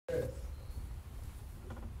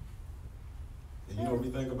we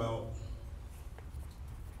think about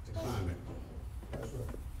the climate, That's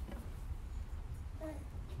right.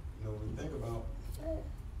 you know, we think about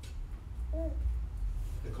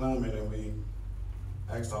the climate and we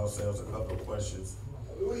ask ourselves a couple of questions.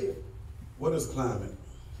 Hallelujah. What is climate?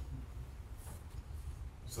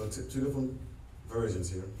 So two different versions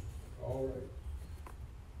here. All right.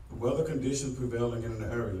 The weather conditions prevailing in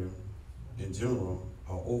an area in general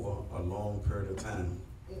are over a long period of time.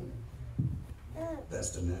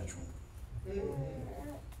 That's the natural.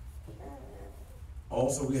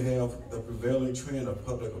 Also, we have the prevailing trend of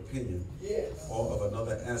public opinion, Yes. or of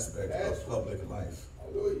another aspect of public life.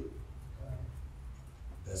 Hallelujah.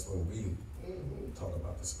 That's where we talk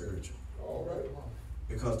about the spiritual. All right.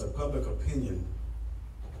 Because the public opinion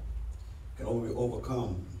can only be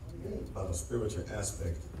overcome by the spiritual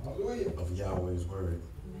aspect Hallelujah. of Yahweh's word.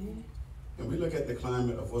 And we look at the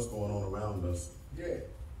climate of what's going on around us, Yeah.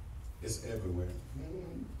 it's everywhere.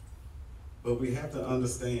 But we have to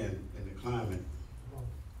understand in the climate,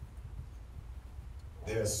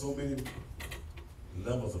 there are so many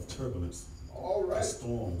levels of turbulence, All right.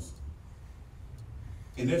 storms.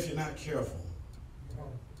 And if you're not careful,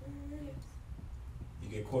 you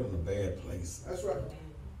get caught in a bad place. That's right.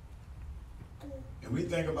 And we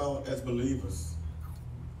think about, as believers,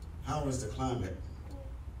 how is the climate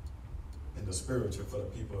in the spiritual for the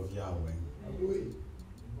people of Yahweh? Hallelujah.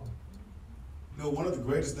 You know, one of the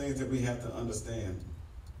greatest things that we have to understand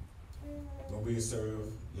when we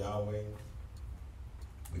serve Yahweh,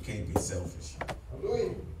 we can't be selfish.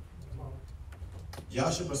 Hallelujah.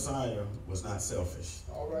 Yahshua Messiah was not selfish.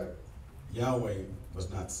 All right. Yahweh was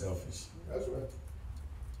not selfish. That's right.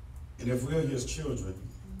 And if we're his children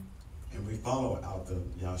and we follow after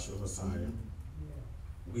Yahshua Messiah,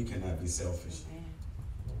 we cannot be selfish.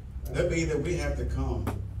 That means that we have to come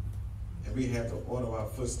and we have to order our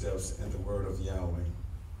footsteps in the word of Yahweh.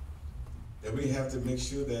 That we have to make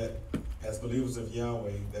sure that as believers of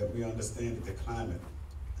Yahweh, that we understand that the climate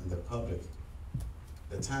and the public,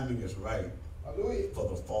 the timing is right Hallelujah. for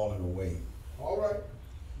the falling away. All right.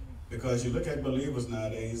 Because you look at believers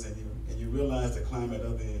nowadays and you realize the climate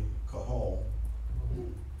of the Kahal.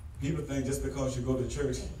 People think just because you go to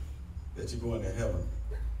church that you're going to heaven.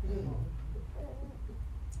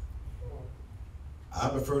 I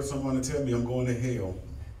prefer someone to tell me I'm going to hell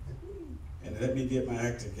and let me get my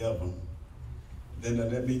act together than to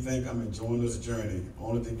let me think I'm enjoying this journey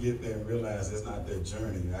only to get there and realize it's not the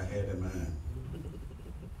journey I had in mind.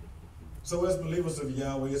 So as believers of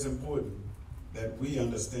Yahweh, it's important that we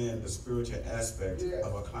understand the spiritual aspect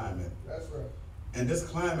of a climate. That's right. And this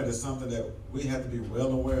climate is something that we have to be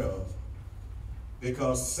well aware of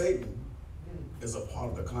because Satan is a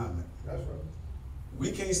part of the climate. That's right.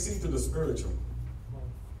 We can't see through the spiritual,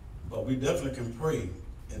 but we definitely can pray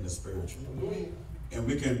in the spiritual. Hallelujah. And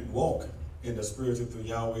we can walk in the spiritual through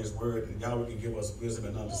Yahweh's word, and Yahweh can give us wisdom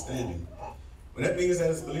and understanding. But that means that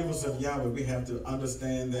as believers of Yahweh, we have to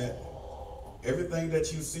understand that everything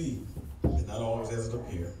that you see is not always as it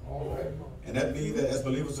appears. All right. And that means that as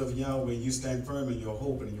believers of Yahweh, you stand firm in your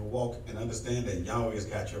hope and in your walk and understand that Yahweh has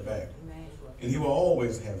got your back. And he will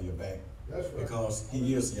always have your back. That's right. Because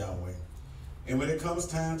he is Yahweh. And when it comes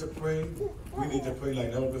time to pray, we need to pray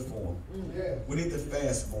like never before. Yeah. We need to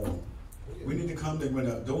fast more. We need to come to, when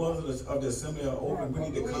the doors of the assembly are open, we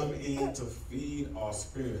need to come in to feed our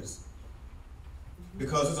spirits.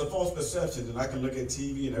 Because there's a false perception that I can look at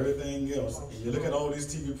TV and everything else. And you look at all these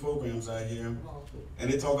TV programs out here, and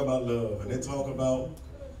they talk about love, and they talk about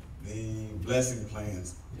the blessing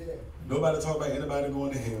plans. Yeah. Nobody talk about anybody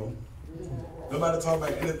going to hell. Nobody talk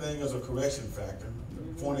about anything as a correction factor,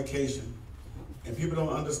 fornication. And people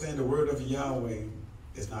don't understand the word of Yahweh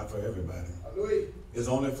is not for everybody. Hallelujah. It's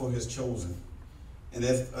only for his chosen. And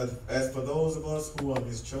as for those of us who are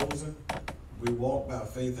his chosen, we walk by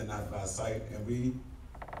faith and not by sight, and we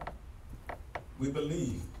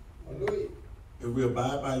believe. Hallelujah. If we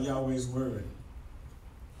abide by Yahweh's word,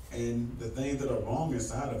 and the things that are wrong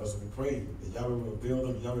inside of us, we pray that Yahweh will reveal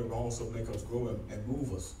them. Yahweh will also make us grow and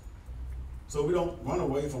move us. So we don't run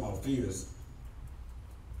away from our fears.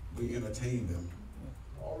 We entertain them.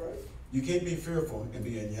 All right. You can't be fearful and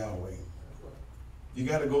be in Yahweh. You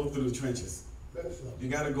got to go through the trenches. That's right. You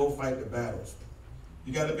got to go fight the battles.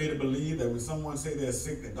 You got to be able to believe that when someone say they're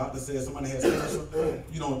sick, the doctor says somebody has cancer,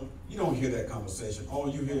 you don't hear that conversation. All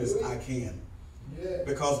you hear is, I can. Yeah.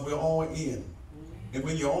 Because we're all in. And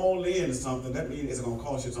when you're all in something, that means it's going to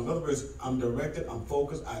cost you something. In other words, I'm directed, I'm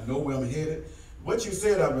focused, I know where I'm headed. What you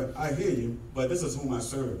said, I hear you, but this is whom I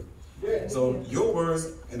serve. Yeah. So your words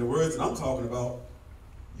and the words that I'm talking about,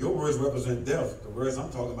 Your words represent death. The words I'm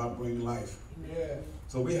talking about bring life. Yeah.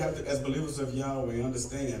 So we have to, as believers of Yahweh,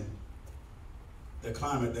 understand the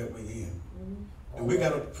climate that we're in. And we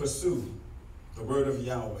got to pursue the word of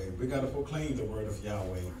Yahweh. We got to proclaim the word of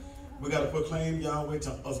Yahweh. We got to proclaim Yahweh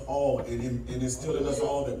to us all and instill in us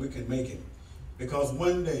all that we can make it. Because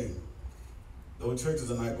one day, those churches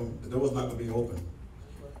are not going, the door's not going to be open.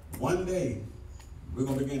 One day, we're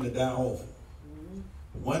going to begin to die off.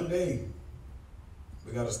 One day,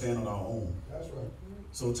 we got to stand on our own. That's right.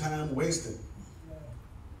 So time wasted,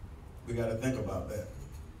 we got to think about that.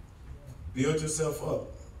 Build yourself up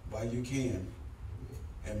while you can,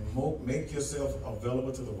 and make yourself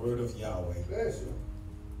available to the word of Yahweh. Bless you.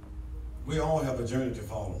 We all have a journey to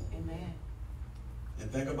follow. Amen.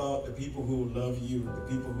 And think about the people who love you,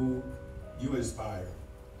 the people who you inspire,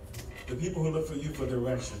 the people who look for you for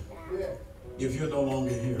direction. Yeah. If you're no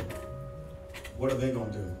longer here, what are they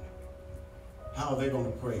going to do? How are they going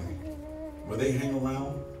to pray? Will they hang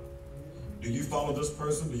around? Do you follow this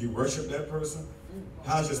person? Do you worship that person?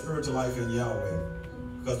 How's your spiritual life in Yahweh?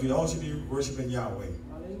 Because we all should be worshiping Yahweh.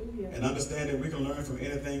 And understand that we can learn from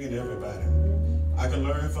anything and everybody. I can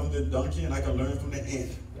learn from the donkey and I can learn from the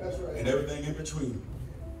ant. That's right. And everything in between.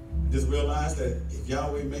 Just realize that if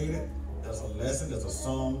Yahweh made it, there's a lesson, there's a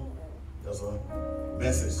song, there's a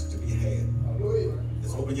message to be had. Hallelujah.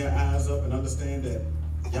 Just open your eyes up and understand that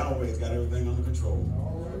Yahweh's got everything under control.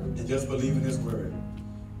 All right. And just believe in his word.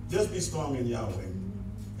 Just be strong in Yahweh.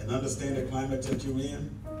 And understand the climate that you're in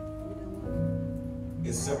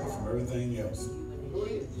is separate from everything else.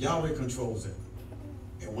 Hallelujah. Yahweh controls it.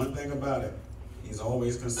 And one thing about it, he's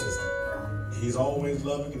always consistent. He's always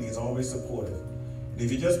loving and he's always supportive. And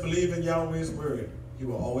if you just believe in Yahweh's word, he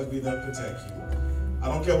will always be there to protect you. I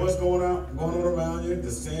don't care what's going on around you. The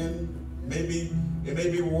sin, it may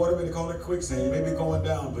be water, but they call it quicksand. You may be going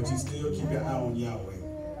down, but you still keep your eye on Yahweh.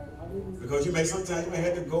 Because sometimes you may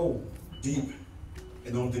have to go deep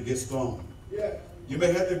in order to get strong. Yeah. You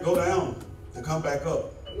may have to go down to come back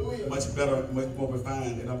up. Hallelujah. Much better, much more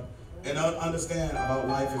refined, and understand about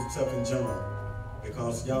life itself in general.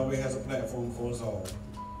 Because Yahweh has a platform for us all.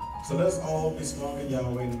 So let's all be strong in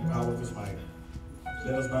Yahweh and the power of his might.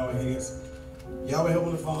 Let us bow our heads. Yahweh,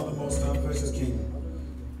 Heavenly Father, Most High, Precious King,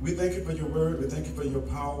 we thank you for your word. We thank you for your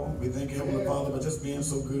power. We thank you, Heavenly Father, for just being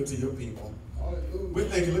so good to your people. Hallelujah. We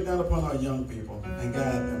thank you. Look down upon our young people and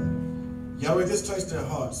guide them. Yahweh, just touch their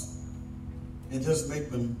hearts and just make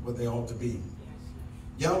them what they ought to be.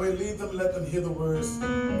 Yahweh, lead them, let them hear the words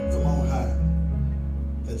from on high.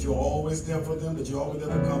 That you're always there for them, that you're always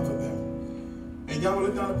there to comfort them. And Yahweh,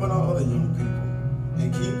 look down upon our other young people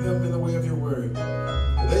and keep them in the way of your word.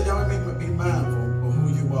 That they, Yahweh, may be mindful of who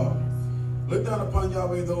you are. Look down upon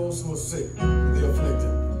Yahweh those who are sick, the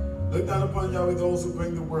afflicted. Look down upon Yahweh those who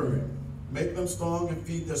bring the word. Make them strong and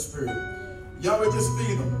feed their spirit. Yahweh, just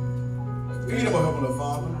feed them. Feed them, Heavenly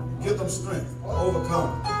Father. Give them strength to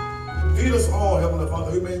overcome. Feed us all, Heavenly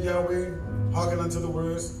Father. We may, Yahweh, hearken unto the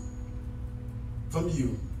words from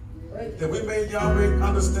you. That we may, Yahweh,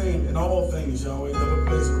 understand in all things, Yahweh, that a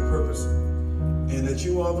place of purpose. And that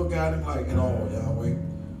you are the guiding light in all, Yahweh.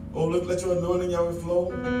 Oh, look, let your anointing, Yahweh,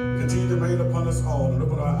 flow. Continue to rain upon us all. And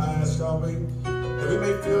open our eyes, Yahweh, that we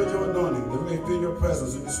may feel your anointing, that we may feel your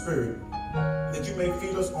presence in the spirit. That you may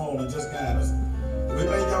feed us all and just guide us. That we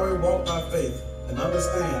may, Yahweh, walk by faith and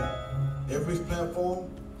understand every platform,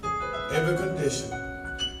 every condition,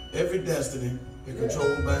 every destiny is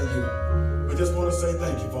controlled by you. We just want to say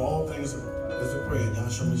thank you for all things as we pray in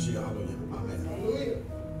Yahshua Mashiach. Hallelujah.